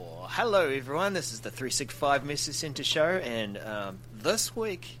Hello everyone, this is the 365 Message Center show, and this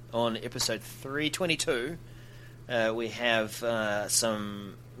week on episode 322 we have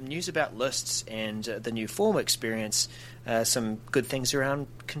some news about lists and the new form experience, some good things around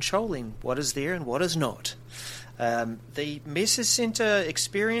controlling what is there and what is not. The Message Center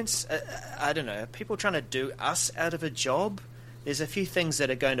experience, I don't know, people trying to do us out of a job. There's a few things that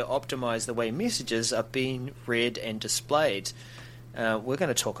are going to optimize the way messages are being read and displayed. We're going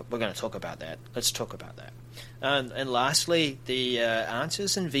to talk about that. Let's talk about that. And lastly, the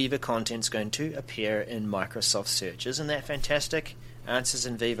Answers in Viva content is going to appear in Microsoft Search. Isn't that fantastic? Answers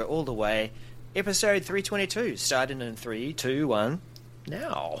in Viva all the way. Episode 322, starting in 3, 2, 1,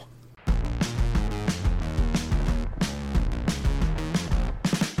 now.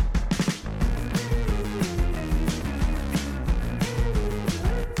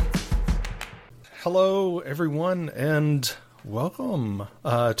 Hello, everyone, and welcome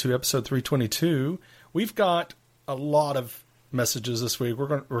to episode 322. We've got a lot of messages this week.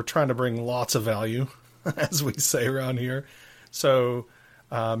 We're trying to bring lots of value, as we say around here. So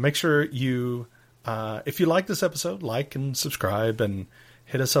make sure you, if you like this episode, like and subscribe, and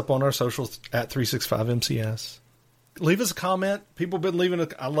hit us up on our socials at 365MCS. Leave us a comment. People have been leaving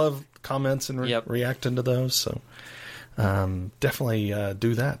I love comments and reacting to those. So definitely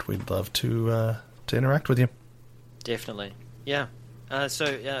do that. We'd love to interact with you. Definitely. Yeah.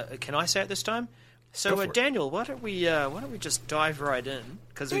 So can I say it this time? So Daniel, why don't we just dive right in,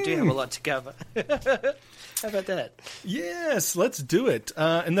 because we do have a lot to cover. How about that? Yes, let's do it.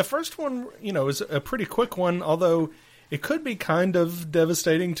 And the first one, is a pretty quick one, although it could be kind of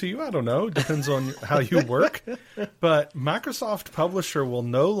devastating to you. I don't know. Depends on how you work. But Microsoft Publisher will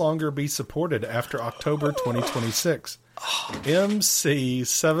no longer be supported after October 2026. MC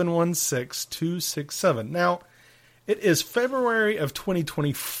 716267. Now, it is February of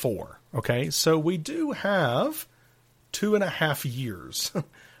 2024. Okay, so we do have 2.5 years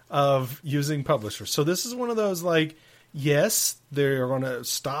of using Publisher. So this is one of those, yes, they're going to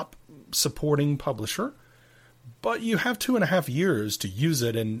stop supporting Publisher, but you have 2.5 years to use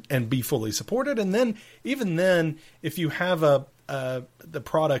it and be fully supported. And then, even then, if you have the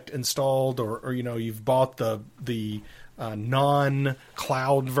product installed, or you've bought the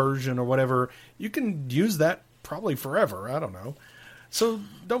non-cloud version or whatever, you can use that probably forever. I don't know. So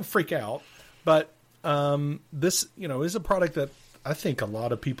don't freak out. But this, is a product that I think a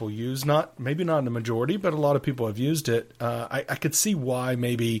lot of people use. Maybe not in the majority, but a lot of people have used it. I could see why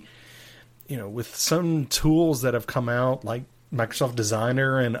maybe, with some tools that have come out, like Microsoft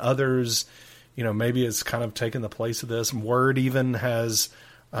Designer and others, maybe it's kind of taken the place of this. Word even has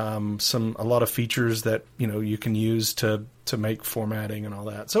a lot of features that you can use to make formatting and all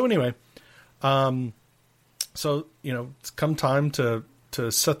that. So anyway, it's come time to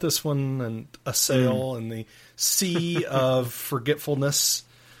set this one and a sail in the sea of forgetfulness,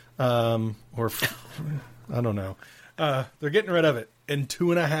 I don't know. They're getting rid of it in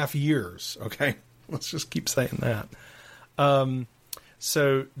 2.5 years. Okay, let's just keep saying that.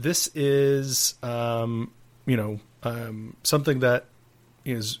 So this is something that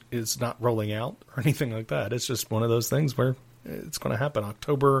is not rolling out or anything like that. It's just one of those things where it's going to happen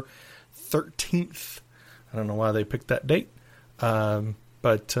October 13th. I don't know why they picked that date,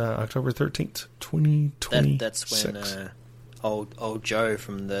 but October 13th, 2026. That's when old Joe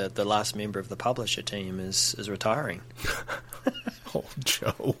from the last member of the publisher team is retiring. Old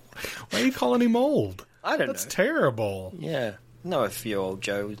Joe? Why are you calling him old? I don't know. That's terrible. Yeah. Know a few old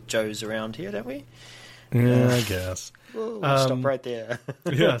Joes around here, don't we? Yeah, I guess. We'll stop right there.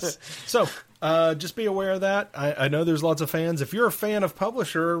 Yes. So, just be aware of that. I know there's lots of fans. If you're a fan of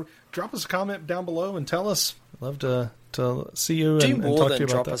Publisher, drop us a comment down below and tell us. I'd love to see you and talk to you about that. Do more than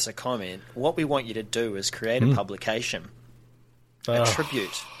drop us a comment. What we want you to do is create a publication. A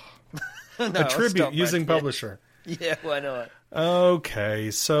tribute. A tribute using Publisher. Yeah, why not?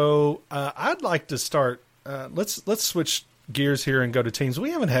 Okay, so I'd like to start. Let's switch gears here and go to Teams.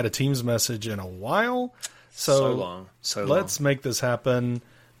 We haven't had a Teams message in a while. So long. Let's make this happen.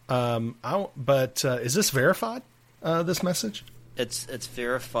 But is this verified, this message? It's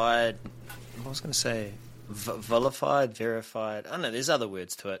verified. I was going to say vilified, verified. I don't know. There's other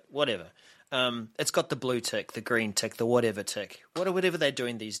words to it. Whatever. It's got the blue tick, the green tick, the whatever tick. Whatever they're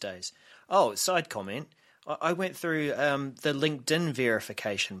doing these days. Oh, side comment. I went through the LinkedIn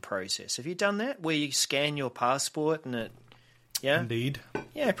verification process. Have you done that? Where you scan your passport and it... Yeah? Indeed.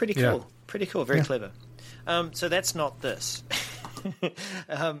 Yeah, pretty cool. Yeah. Pretty cool. Very clever. So that's not this.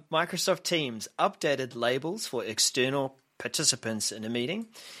 Microsoft Teams updated labels for external participants in a meeting,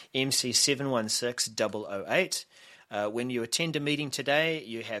 MC 716008. When you attend a meeting today,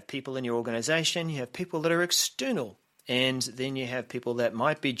 you have people in your organization, you have people that are external, and then you have people that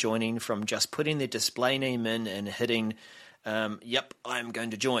might be joining from just putting their display name in and hitting, yep, I'm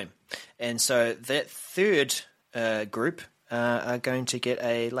going to join. And so that third group are going to get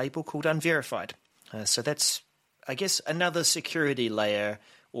a label called unverified. So that's, I guess, another security layer,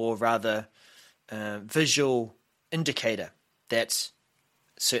 or rather visual indicator that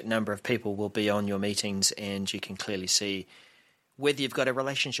a certain number of people will be on your meetings, and you can clearly see whether you've got a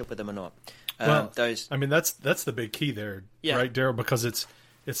relationship with them or not. That's the big key there, right, Daryl? Because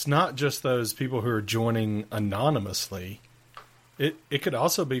it's not just those people who are joining anonymously. It could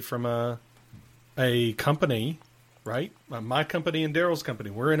also be from a company, right? My company and Daryl's company.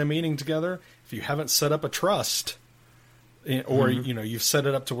 We're in a meeting together. If you haven't set up a trust, or you've set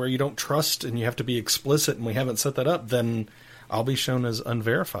it up to where you don't trust and you have to be explicit, and we haven't set that up, then I'll be shown as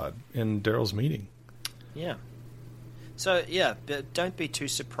unverified in Daryl's meeting. Yeah. So, but don't be too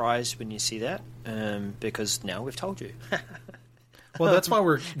surprised when you see that, because now we've told you. Well, that's why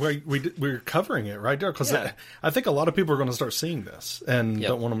we're covering it, right, Daryl? Because I think a lot of people are going to start seeing this and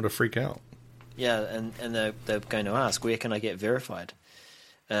don't want them to freak out. Yeah, and they're going to ask, where can I get verified?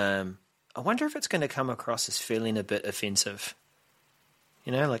 I wonder if it's going to come across as feeling a bit offensive.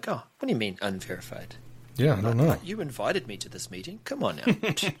 Like, oh, what do you mean unverified? Yeah, I don't know. You invited me to this meeting. Come on now.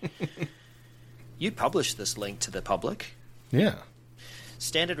 You published this link to the public. Yeah.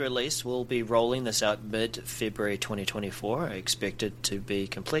 Standard release will be rolling this out mid-February 2024. I expect it to be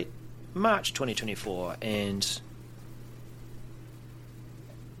complete March 2024. And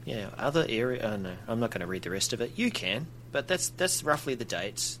other area. Oh no, I'm not going to read the rest of it. You can, but that's roughly the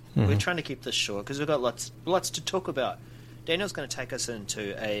dates. Mm-hmm. We're trying to keep this short because we've got lots to talk about. Daniel's going to take us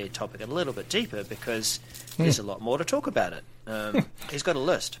into a topic a little bit deeper because there's a lot more to talk about it. He's got a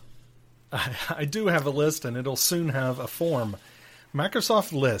list. I do have a list, and it'll soon have a form.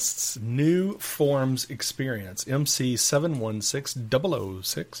 Microsoft Lists New Forms Experience, MC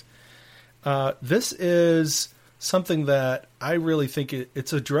 716006. This is something that I really think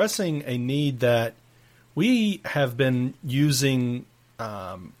it's addressing a need that we have been using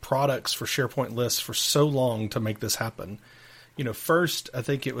products for SharePoint lists for so long to make this happen. First, I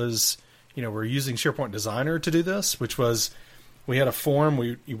think it was, we're using SharePoint Designer to do this, which was, we had a form,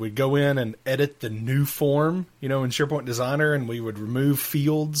 we would go in and edit the new form, in SharePoint Designer, and we would remove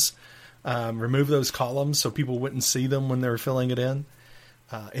fields, remove those columns so people wouldn't see them when they were filling it in.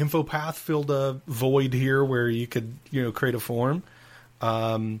 InfoPath filled a void here where you could, create a form.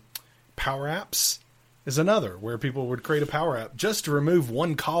 Power Apps is another, where people would create a Power App just to remove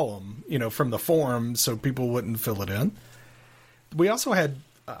one column, from the form so people wouldn't fill it in. We also had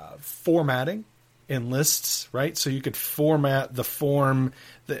formatting in lists, right? So you could format the form,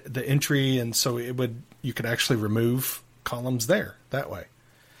 the entry, and so you could actually remove columns there that way.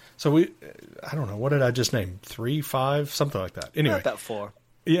 So I don't know, what did I just name? 3, 5, something like that. Anyway, about 4.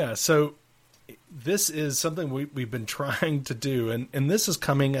 Yeah. So this is something we've been trying to do, and this is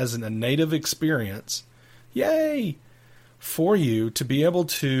coming as a native experience. Yay! For you to be able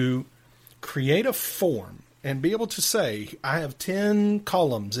to create a form and be able to say, I have 10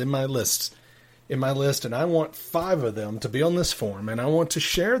 columns in my list, and I want 5 of them to be on this form, and I want to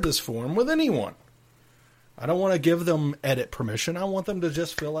share this form with anyone. I don't want to give them edit permission. I want them to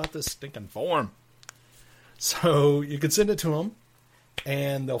just fill out this stinking form. So you can send it to them,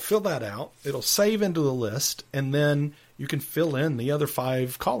 and they'll fill that out. It'll save into the list, and then you can fill in the other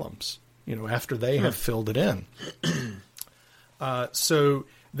 5 columns, after they have filled it in. So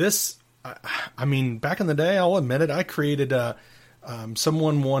this, back in the day, I'll admit it, I created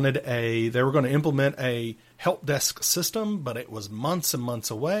someone wanted they were going to implement a help desk system, but it was months and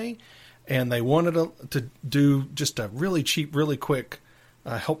months away, and they wanted to do just a really cheap, really quick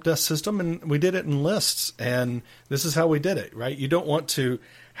help desk system, and we did it in lists, and this is how we did it, right? You don't want to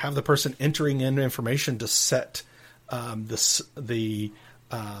have the person entering in information to set the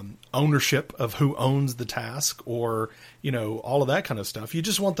ownership of who owns the task, or all of that kind of stuff. You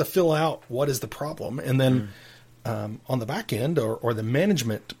just want to fill out what is the problem, and then on the back end or the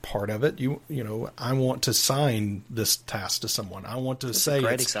management part of it, I want to sign this task to someone. I want to say a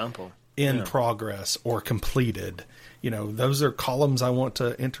great example. In progress or completed. Those are columns I want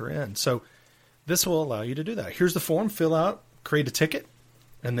to enter in. So this will allow you to do that. Here's the form, fill out, create a ticket,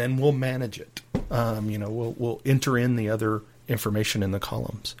 and then we'll manage it. We'll enter in the other information in the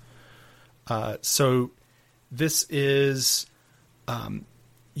columns. So this is,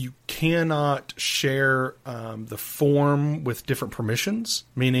 you cannot share the form with different permissions,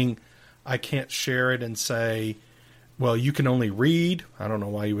 meaning I can't share it and say, well, you can only read. I don't know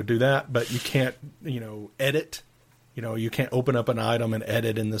why you would do that, but you can't, edit You can't open up an item and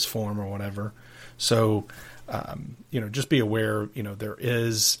edit in this form or whatever. So, just be aware, there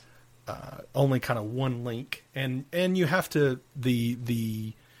is only kind of one link, and you have to,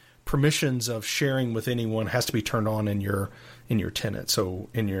 the permissions of sharing with anyone has to be turned on in your tenant. So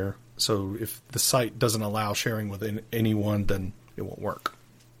if the site doesn't allow sharing with anyone, then it won't work.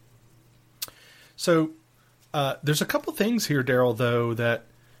 So there's a couple things here, Daryl, though, that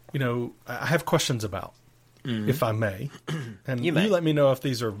I have questions about, if I may. And you let me know if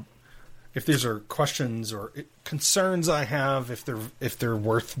these are questions or concerns I have, if they're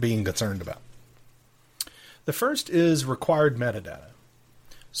worth being concerned about. The first is required metadata.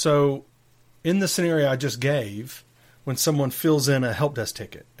 So in the scenario I just gave, when someone fills in a help desk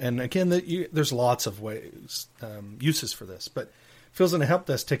ticket, and again, there's lots of ways, uses for this, but fills in a help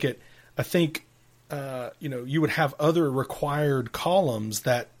desk ticket, I think, you would have other required columns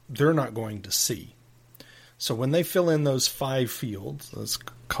that they're not going to see. So when they fill in those 5 fields, let's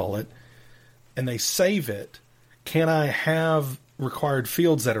call it, and they save it, can I have required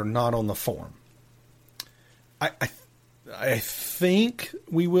fields that are not on the form? I think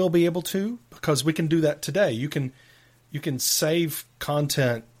we will be able to, because we can do that today. You can save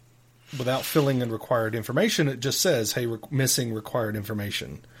content without filling in required information. It just says, hey, missing required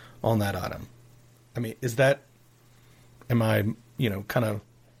information on that item. I mean, am I, kind of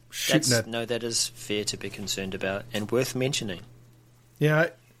shooting at... No, that is fair to be concerned about and worth mentioning. Yeah,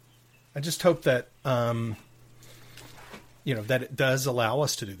 I just hope that, that it does allow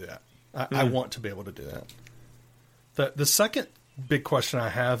us to do that. I want to be able to do that. The second big question I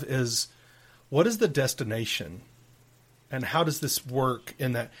have is, what is the destination? And how does this work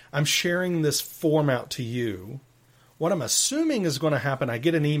in that I'm sharing this form out to you? What I'm assuming is going to happen, I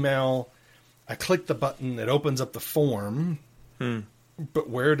get an email, I click the button, it opens up the form. But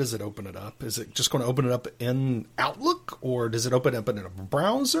where does it open it up? Is it just going to open it up in Outlook, or does it open up in a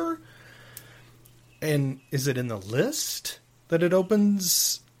browser? And is it in the list that it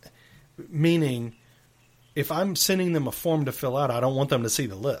opens? Meaning, if I'm sending them a form to fill out, I don't want them to see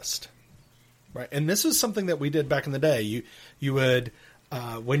the list. Right? And this is something that we did back in the day. You would,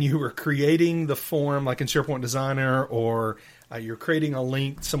 when you were creating the form, like in SharePoint Designer, or you're creating a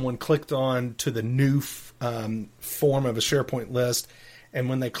link, someone clicked on to the new form of a SharePoint list, and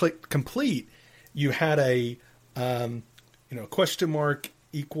when they clicked complete, you had a question mark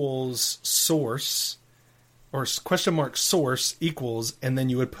equals source, or question mark source equals, and then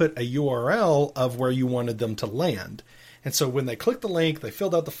you would put a URL of where you wanted them to land. And so when they clicked the link, they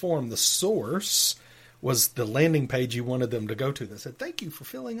filled out the form, the source was the landing page you wanted them to go to. They said, thank you for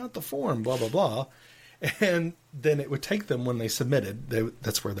filling out the form, blah, blah, blah. And then it would take them when they submitted.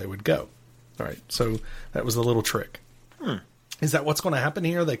 That's where they would go. All right. So that was the little trick. Is that what's going to happen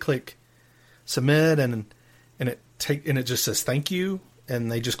here? They click submit and it just says thank you,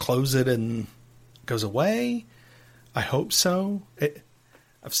 and they just close it and it goes away. I hope so.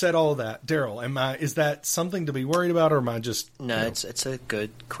 I've said all of that. Daryl, is that something to be worried about, or am I just... No, it's a good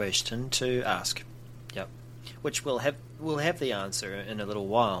question to ask. Yep. Which we'll have the answer in a little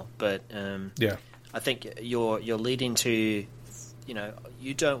while, but yeah. I think you're leading to,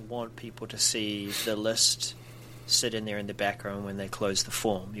 you don't want people to see the list sit in there in the background when they close the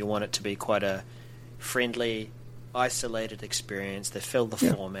form. You want it to be quite a friendly, isolated experience. They fill the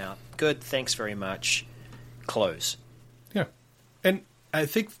form out. Good, thanks very much. Close. Yeah. And I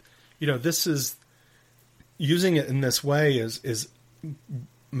think, this is, using it in this way is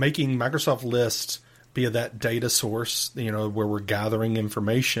making Microsoft List be that data source, where we're gathering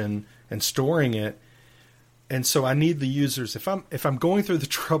information and storing it. And so I need the users, if I'm going through the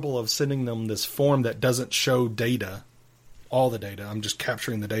trouble of sending them this form that doesn't show data, all the data, I'm just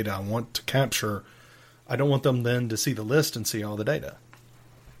capturing the data I want to capture, I don't want them then to see the list and see all the data.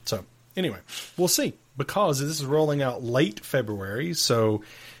 So anyway, we'll see, because this is rolling out late February, so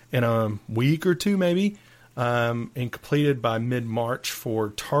in a week or two maybe, and completed by mid-March for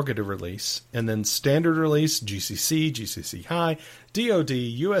targeted release, and then standard release, GCC, GCC High, DoD,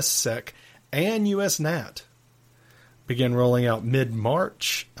 US Sec, and US NAT. Begin rolling out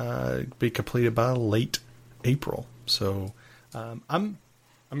mid-March, be completed by late April. So I'm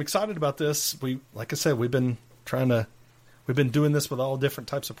excited about this. Like I said, we've been doing this with all different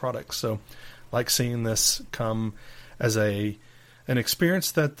types of products. So like seeing this come as an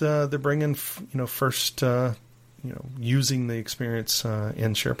experience that they're bringing, first, using the experience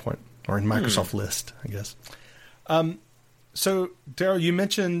in SharePoint or in Microsoft List, I guess. So Daryl, you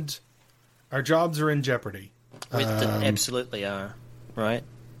mentioned our jobs are in jeopardy. They absolutely are, right?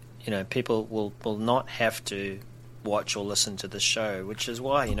 People will not have to watch or listen to the show, which is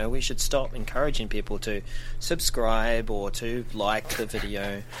why, we should stop encouraging people to subscribe or to like the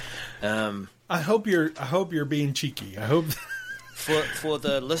video. I hope you're being cheeky. I hope for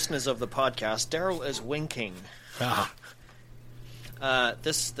the listeners of the podcast, Daryl is winking.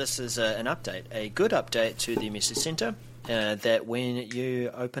 This is an update, a good update to the message center. That when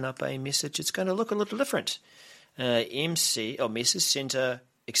you open up a message, it's going to look a little different. Message Center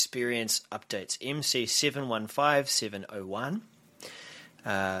Experience Updates, MC715701.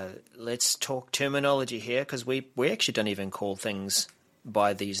 Let's talk terminology here, because we actually don't even call things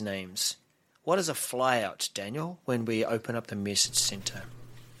by these names. What is a flyout, Daniel, when we open up the Message Center?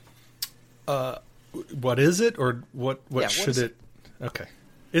 What is it, or what should it? Okay.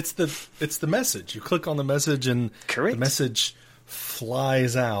 It's the message. You click on the message, and Correct. The message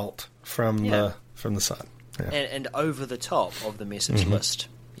flies out from the side. Yeah. And over the top of the message list.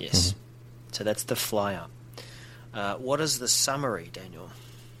 Yes. So that's the flyer. What is the summary, Daniel?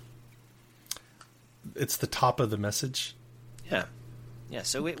 It's the top of the message. Yeah. Yeah,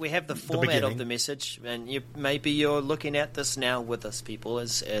 so we have the format of the message, and maybe you're looking at this now with us, people,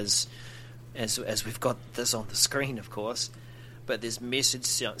 as we've got this on the screen, of course. But there's message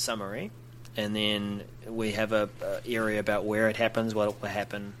summary, and then we have a area about where it happens, what will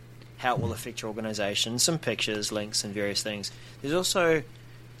happen, how it will affect your organization, some pictures, links, and various things. There's also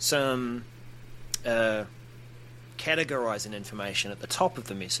some categorizing information at the top of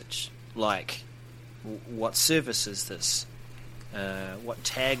the message, like what service is this, what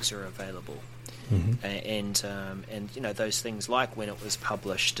tags are available, and those things like when it was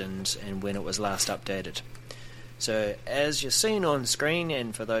published and when it was last updated. So as you're seeing on screen,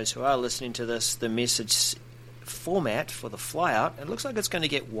 and for those who are listening to this, the message format for the flyout, it looks like it's going to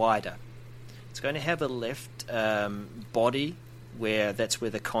get wider. It's going to have a left body that's where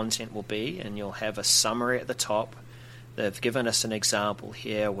the content will be, and you'll have a summary at the top. They've given us an example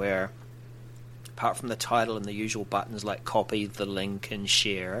here where, apart from the title and the usual buttons like copy, the link, and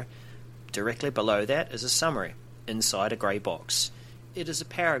share, directly below that is a summary inside a grey box. It is a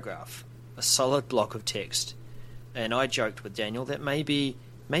paragraph, a solid block of text. And I joked with Daniel that maybe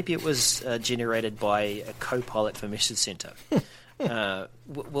it was generated by a Copilot for Message Center.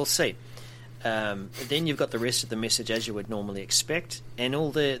 We'll see. Then you've got the rest of the message as you would normally expect, and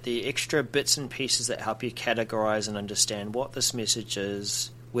all the extra bits and pieces that help you categorize and understand what this message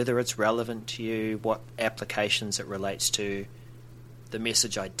is, whether it's relevant to you, what applications it relates to, the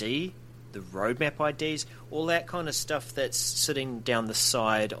message ID, the roadmap IDs, all that kind of stuff that's sitting down the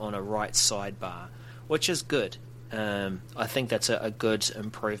side on a right sidebar, which is good. I think that's a good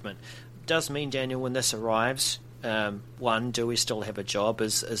improvement. Does mean, Daniel, when this arrives, one, do we still have a job?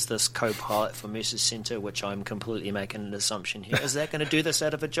 Is this Copilot for Message Center, which I'm completely making an assumption here, is that going to do this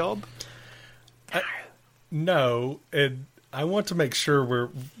out of a job? No, and I want to make sure we're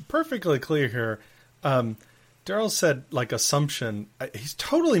perfectly clear here. Daryl said, like, assumption. He's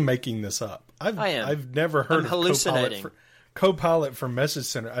totally making this up. I've never heard of Copilot for Message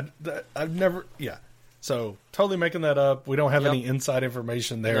Center. I've never, So totally making that up. We don't have any inside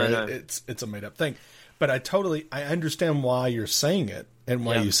information there. No. It's a made up thing. But I understand why you're saying it and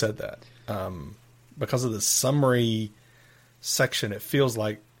why you said that. Because of the summary section, it feels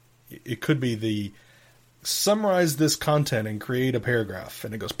like it could be the summarize this content and create a paragraph,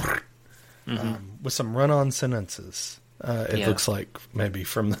 and it goes with some run-on sentences. It looks like maybe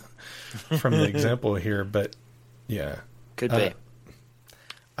from the example here, but could be.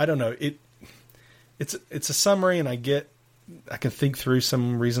 I don't know. It's a summary, and I can think through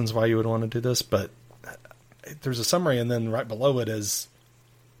some reasons why you would want to do this, but there's a summary, and then right below it is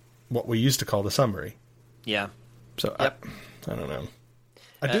what we used to call the summary. Yeah. So I don't know.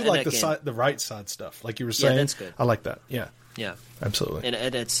 I do like the right side stuff, like you were saying. Yeah, that's good. I like that. Yeah. Yeah. Absolutely.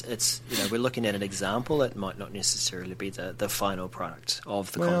 And it's we're looking at an example. It might not necessarily be the final product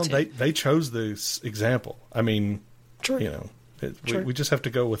of the content. Well, they chose this example. I mean, True. We just have to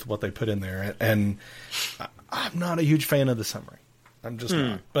go with what they put in there, and I'm not a huge fan of the summary. I'm just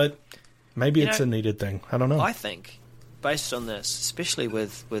not. But maybe it's a needed thing. I don't know. I think, based on this, especially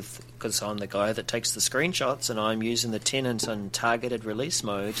because I'm the guy that takes the screenshots and I'm using the tenant and targeted release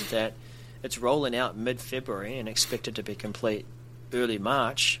mode, that it's rolling out mid-February and expected to be complete early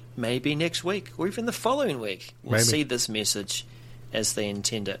March, maybe next week or even the following week. We'll see this message as they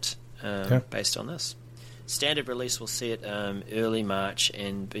intend it based on this. Standard release will see it early March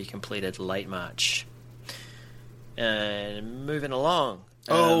and be completed late March. And moving along.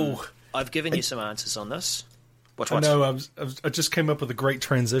 I've given you some answers on this. What? I know. I just came up with a great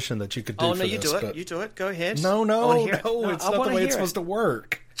transition that you could do. Oh, no, you do it. You do it. Go ahead. No, it's not the way it's supposed to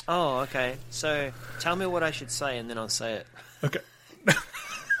work. Oh, okay. So tell me what I should say, and then I'll say it. Okay.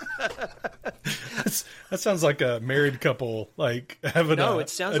 That sounds like a married couple, like having it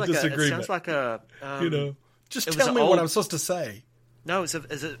sounds a like disagreement. it sounds like a just it was tell me an what old- I'm supposed to say. No,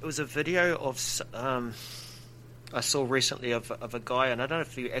 it was a video of I saw recently of a guy, and I don't know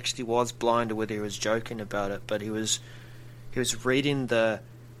if he actually was blind or whether he was joking about it, but he was reading the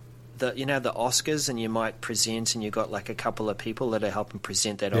the Oscars, and you might present, and you got like a couple of people that are helping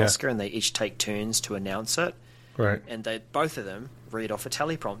present that Oscar, and they each take turns to announce it, Right. and both of them read off a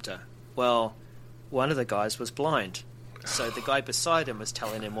teleprompter. Well, one of the guys was blind, so the guy beside him was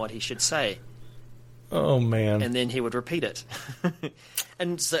telling him what he should say. Oh man. And then he would repeat it,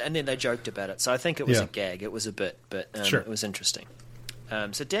 and then they joked about it. So I think it was Yeah. a gag. It was a bit, but Sure. it was interesting.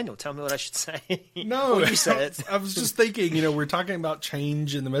 So Daniel, tell me what I should say. No, Well, you said it. I was just thinking, we're talking about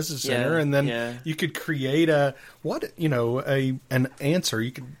change in the message center, Yeah, and then yeah. you could create an answer.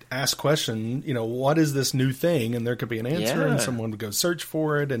 You could ask question, what is this new thing? And there could be an answer, Yeah. and someone would go search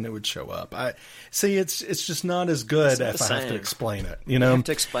for it, and it would show up. I see. It's just not as good not if the I have to same. explain it. You have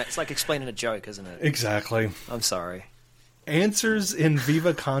to explain. It's like explaining a joke, isn't it? Exactly. I'm sorry. Answers in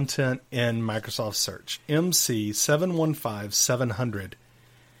Viva content in Microsoft Search, MC 715700.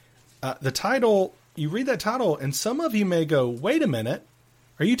 The title, you read that title, and some of you may go, wait a minute,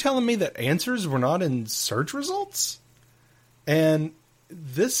 are you telling me that answers were not in search results? And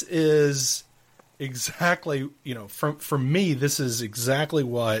this is exactly, for me, this is exactly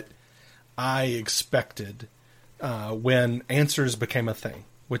what I expected when answers became a thing,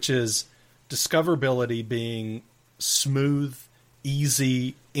 which is discoverability being smooth,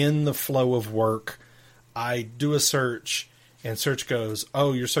 easy, in the flow of work. I do a search, and search goes,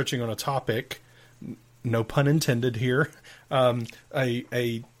 oh, you're searching on a topic, no pun intended here,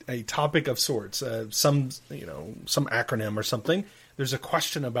 a topic of sorts, some acronym or something. There's a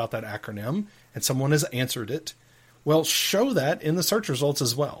question about that acronym, and someone has answered it. Well, show that in the search results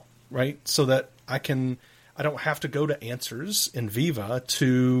as well, right? So that I don't have to go to answers in Viva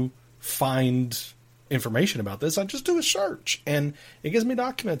to find information about this. I just do a search, and it gives me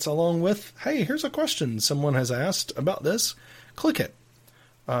documents along with, hey, here's a question someone has asked about this. Click it.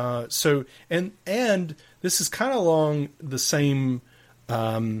 So this is kind of along the same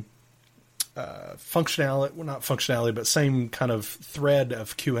functionality, well, not functionality, but same kind of thread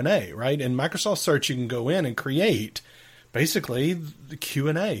of Q&A, right? In Microsoft Search, you can go in and create basically the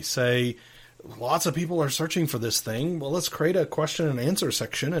Q&A. Say, lots of people are searching for this thing. Well, let's create a question and answer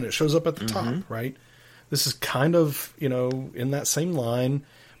section, and it shows up at the top, right? This is kind of, in that same line,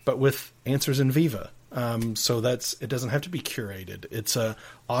 but with answers in Viva. So it doesn't have to be curated. It's a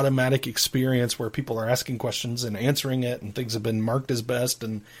automatic experience where people are asking questions and answering it, and things have been marked as best,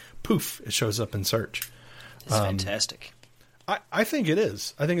 and poof, it shows up in search. It's fantastic. I think it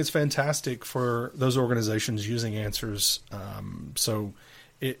is. I think it's fantastic for those organizations using answers.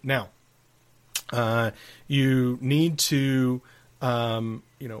 You need to,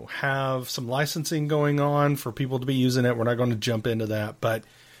 have some licensing going on for people to be using it. We're not going to jump into that, but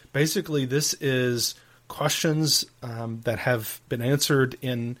basically this is questions that have been answered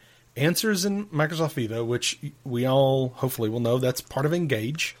in answers in Microsoft Viva, which we all hopefully will know that's part of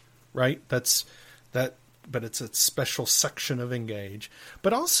Engage, right? But it's a special section of Engage,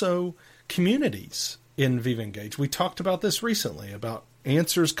 but also communities in Viva Engage. We talked about this recently, about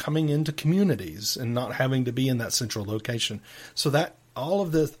answers coming into communities and not having to be in that central location. So that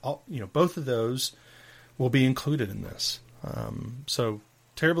both of those will be included in this. So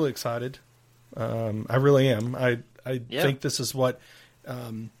terribly excited. I really am. I think this is what,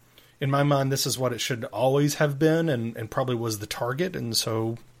 in my mind, this is what it should always have been, and probably was the target. And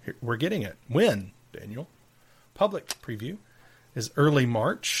so we're getting it. When, Daniel? Public preview is early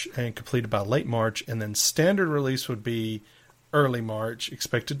March and completed by late March, and then standard release would be early March,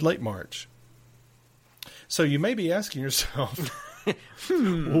 expected late March. So you may be asking yourself,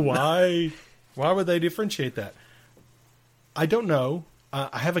 why would they differentiate that? I don't know.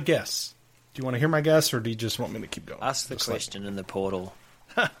 I have a guess. Do you want to hear my guess, or do you just want me to keep going? Ask the question in the portal.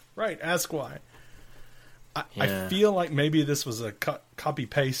 Right, ask why. I feel like maybe this was a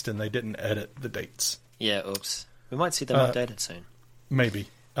copy-paste and they didn't edit the dates. Yeah, oops. We might see them updated soon. Maybe.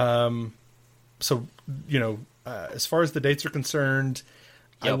 So, as far as the dates are concerned,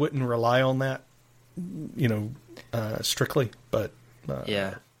 I wouldn't rely on that, strictly. But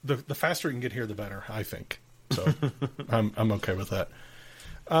the faster you can get here, the better, I think. So I'm okay with that.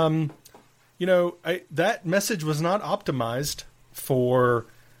 That message was not optimized for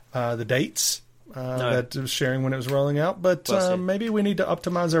the dates that it was sharing when it was rolling out, but maybe we need to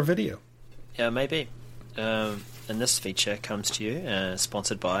optimize our video. Yeah, maybe. and this feature comes to you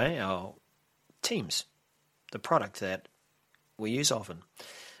sponsored by our Teams, the product that we use often.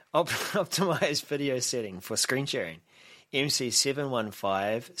 Optimized video setting for screen sharing.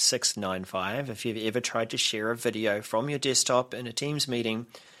 MC715695. If you've ever tried to share a video from your desktop in a Teams meeting,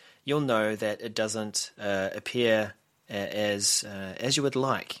 you'll know that it doesn't appear as you would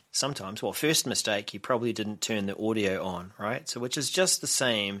like. Sometimes, first mistake, you probably didn't turn the audio on, right? So which is just the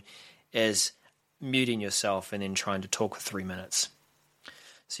same as muting yourself and then trying to talk for 3 minutes.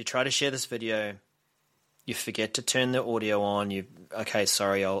 So you try to share this video, you forget to turn the audio on, I'll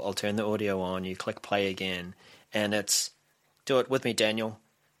turn the audio on, you click play again, and it's, do it with me, Daniel.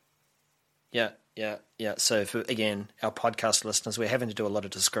 Yeah. So again, our podcast listeners, we're having to do a lot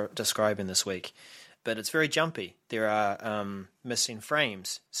of describing this week, but it's very jumpy. There are missing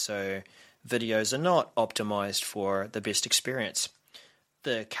frames, so videos are not optimized for the best experience.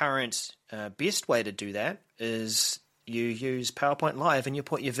 The current best way to do that is you use PowerPoint Live and you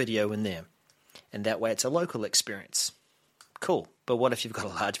put your video in there. And that way it's a local experience. Cool. But what if you've got a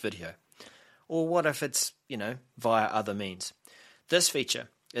large video? Or what if it's, via other means? This feature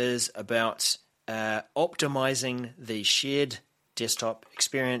is about optimizing the shared desktop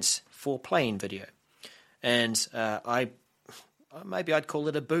experience for playing video. And maybe I'd call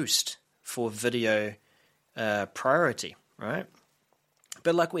it a boost for video priority, right?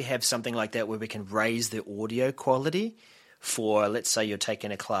 But like we have something like that where we can raise the audio quality for, let's say you're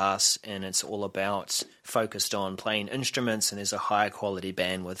taking a class and it's all about focused on playing instruments and there's a higher quality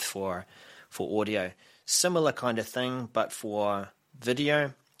bandwidth for audio. Similar kind of thing, but for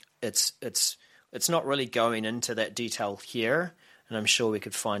video, it's not really going into that detail here, and I'm sure we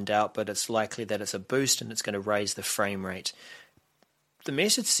could find out, but it's likely that it's a boost and it's going to raise the frame rate. The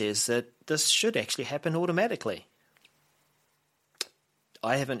message says that this should actually happen automatically.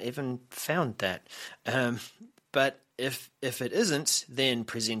 I haven't even found that. But if it isn't, then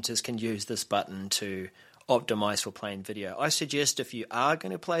presenters can use this button to optimize for playing video. I suggest if you are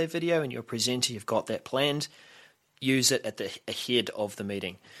going to play a video and you're a presenter, you've got that planned, use it at the ahead of the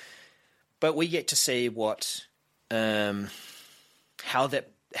meeting. But we get to see what how that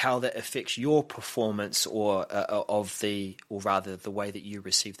affects your performance or rather the way that you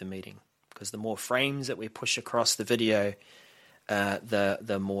receive the meeting. Because the more frames that we push across the video,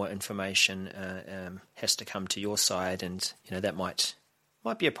 the more information has to come to your side, and that might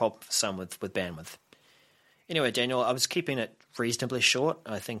be a problem for some with bandwidth. Anyway, Daniel, I was keeping it reasonably short.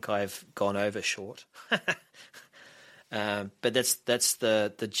 I think I've gone over short, but that's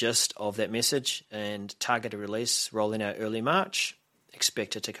the gist of that message. And targeted release rolling out early March,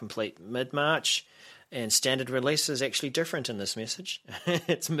 expected to complete mid-March. And standard release is actually different in this message.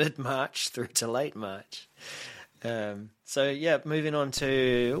 It's mid-March through to late March. Moving on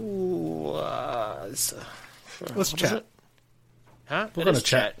to let's chat. Huh? We're going to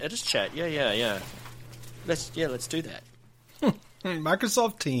chat. It is chat. Yeah. Let's do that.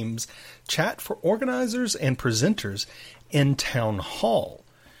 Microsoft Teams chat for organizers and presenters in Town Hall.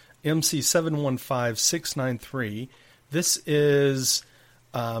 MC715693. This is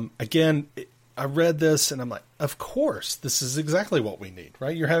again. I read this and I'm like, of course, this is exactly what we need,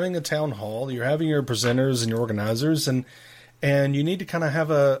 right? You're having a town hall, you're having your presenters and your organizers, and you need to kind of have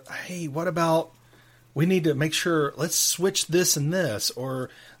hey, what about, we need to make sure, let's switch this and this, or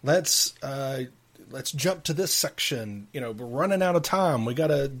let's jump to this section, we're running out of time, we got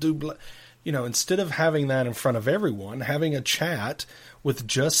to do, instead of having that in front of everyone, having a chat with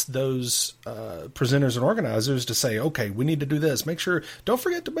just those presenters and organizers to say, okay, we need to do this. Make sure, don't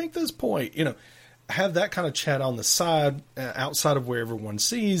forget to make this point. Have that kind of chat on the side, outside of where everyone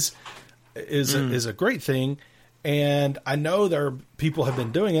sees, is a great thing. And I know people have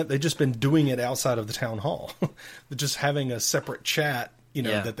been doing it. They've just been doing it outside of the town hall. They're just having a separate chat,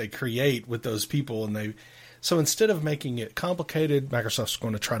 that they create with those people, and so instead of making it complicated, Microsoft's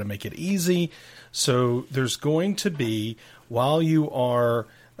going to try to make it easy. So there's going to be, while you are,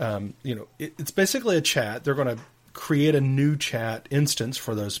 it's basically a chat. They're going to create a new chat instance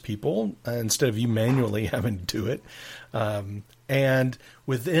for those people instead of you manually having to do it. And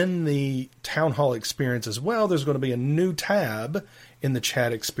within the Town Hall experience as well, there's going to be a new tab in the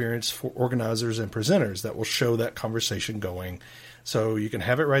chat experience for organizers and presenters that will show that conversation going. So you can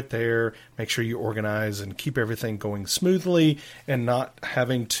have it right there, make sure you organize and keep everything going smoothly and not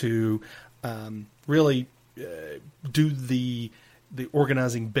having to really do the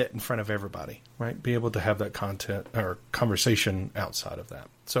organizing bit in front of everybody, right? Be able to have that content or conversation outside of that.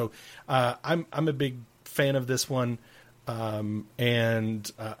 So I'm a big fan of this one,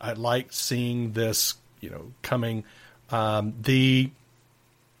 and I like seeing this, coming. The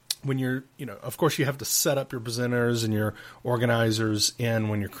when you're, of course you have to set up your presenters and your organizers in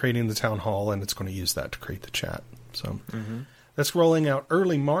when you're creating the town hall, and it's going to use that to create the chat. So that's rolling out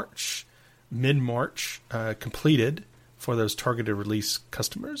early March, mid-March, completed for those targeted release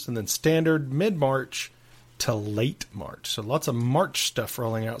customers, and then standard mid-March to late March. So lots of March stuff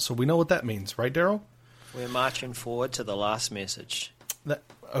rolling out. So we know what that means, right, Daryl? We're marching forward to the last message.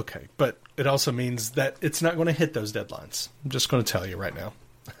 Okay, but it also means that it's not going to hit those deadlines. I'm just going to tell you right now.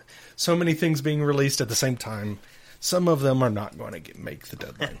 So many things being released at the same time. Some of them are not going to make the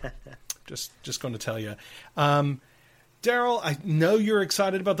deadline. just going to tell you. Daryl, I know you're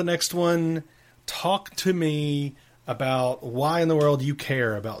excited about the next one. Talk to me about why in the world you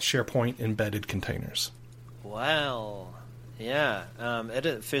care about SharePoint embedded containers. Well, yeah.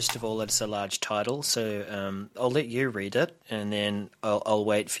 First of all, it's a large title, so I'll let you read it, and then I'll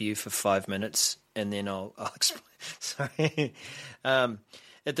wait for you for 5 minutes, and then I'll explain. Sorry.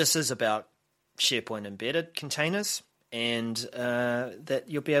 This is about SharePoint embedded containers, and that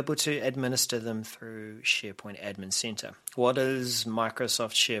you'll be able to administer them through SharePoint Admin Center. What is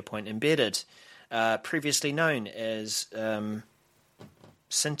Microsoft SharePoint Embedded? Previously known as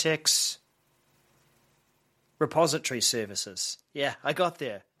Syntax Repository Services. Yeah, I got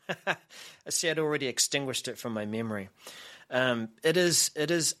there. I see I'd already extinguished it from my memory. It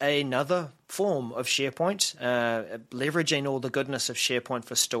is another form of SharePoint, leveraging all the goodness of SharePoint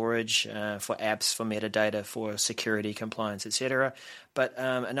for storage, for apps, for metadata, for security, compliance, etc. But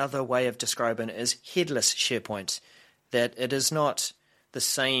another way of describing it is headless SharePoint, that it is not the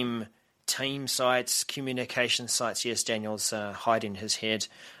same team sites, communication sites. Yes, Daniel's hiding his head.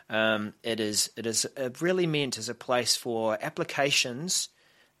 It is really meant as a place for applications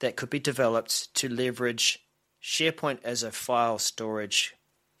that could be developed to leverage SharePoint as a file storage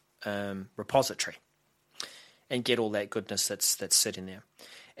repository and get all that goodness that's sitting there.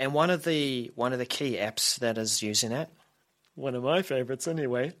 And one of the key apps that is using that, one of my favorites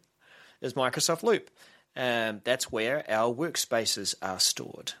anyway, is Microsoft Loop. That's where our workspaces are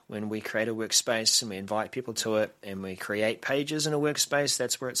stored. When we create a workspace and we invite people to it and we create pages in a workspace,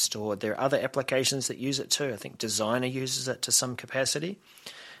 that's where it's stored. There are other applications that use it too. I think Designer uses it to some capacity.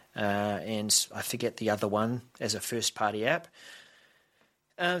 And I forget the other one as a first-party app.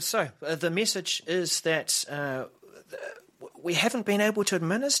 So the message is that we haven't been able to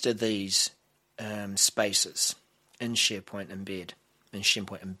administer these spaces in SharePoint Embed, in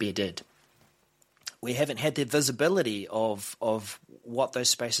SharePoint Embedded. We haven't had the visibility of what those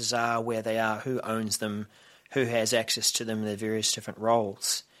spaces are, where they are, who owns them, who has access to them, their various different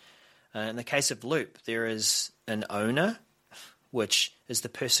roles. In the case of Loop, there is an owner, which is the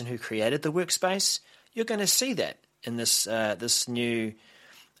person who created the workspace. You're going to see that in this new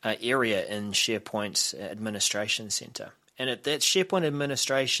area in SharePoint Administration Center. And that SharePoint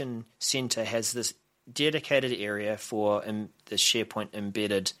Administration Center has this dedicated area for the SharePoint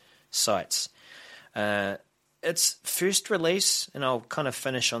embedded sites. Its first release, and I'll kind of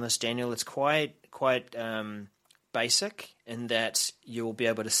finish on this, Daniel, it's quite basic in that you'll be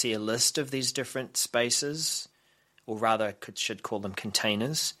able to see a list of these different spaces, or rather should call them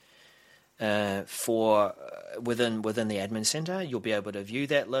containers, for within the admin center. You'll be able to view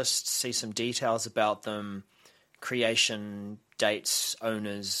that list, see some details about them, creation, dates,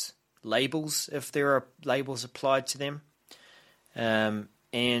 owners, labels, if there are labels applied to them.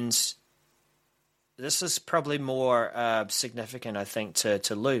 And this is probably more significant, I think,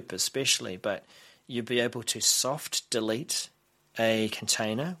 to Loop especially, but you'll be able to soft delete a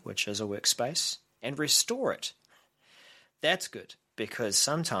container, which is a workspace, and restore it. That's good, because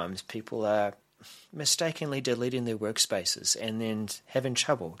sometimes people are mistakenly deleting their workspaces and then having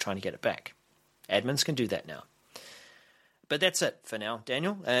trouble trying to get it back. Admins can do that now. But that's it for now,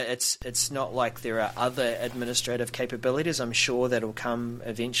 Daniel. It's not like there are other administrative capabilities. I'm sure that'll come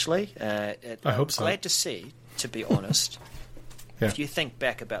eventually. I hope so. Glad to see, to be honest. Yeah. If you think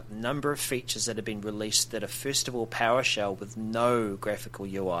back about the number of features that have been released that are first of all PowerShell with no graphical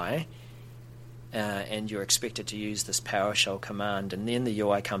UI, and you're expected to use this PowerShell command, and then the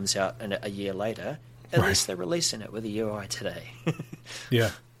UI comes out a year later, at least they're releasing it with a UI today.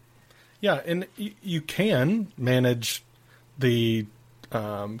 Yeah, and you can manage the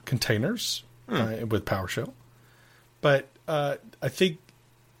containers with PowerShell, but I think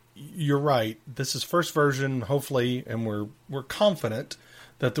you're right. This is first version, hopefully, and we're confident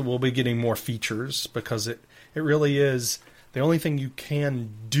that we'll be getting more features, because it really is the only thing you can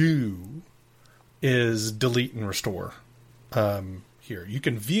do is delete and restore. Here you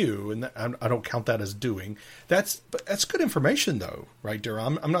can view, and I don't count that as doing. That's good information, though, right, Dara?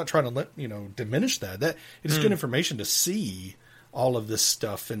 I'm not trying to diminish that. That it is good information to see all of this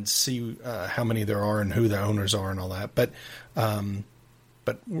stuff and see how many there are and who the owners are and all that. But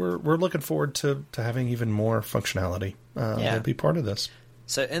we're looking forward to having even more functionality to be part of this.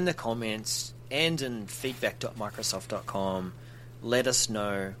 So in the comments and in feedback.microsoft.com, let us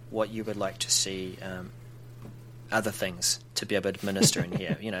know what you would like to see, other things to be able to administer in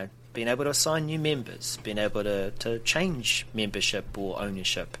here. You know, being able to assign new members, being able to change membership or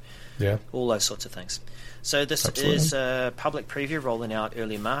ownership, all those sorts of things. So this is a public preview rolling out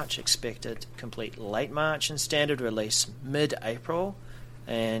early March, expected complete late March, and standard release mid-April,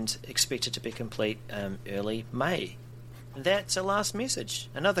 and expected to be complete early May. That's our last message.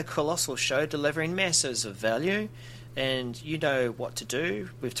 Another colossal show delivering masses of value, and you know what to do.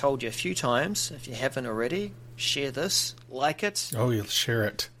 We've told you a few times. If you haven't already, share this, like it. Oh, you'll share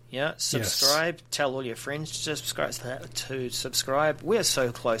it. Yeah, subscribe. Yes. Tell all your friends to subscribe. We're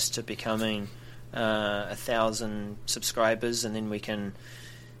so close to becoming 1,000 subscribers, and then we can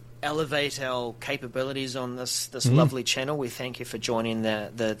elevate our capabilities on this lovely channel. We thank you for joining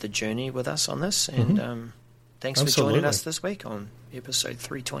the journey with us on this, and thanks for joining us this week on episode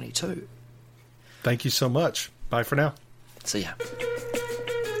 322. Thank you so much. Bye for now. See ya.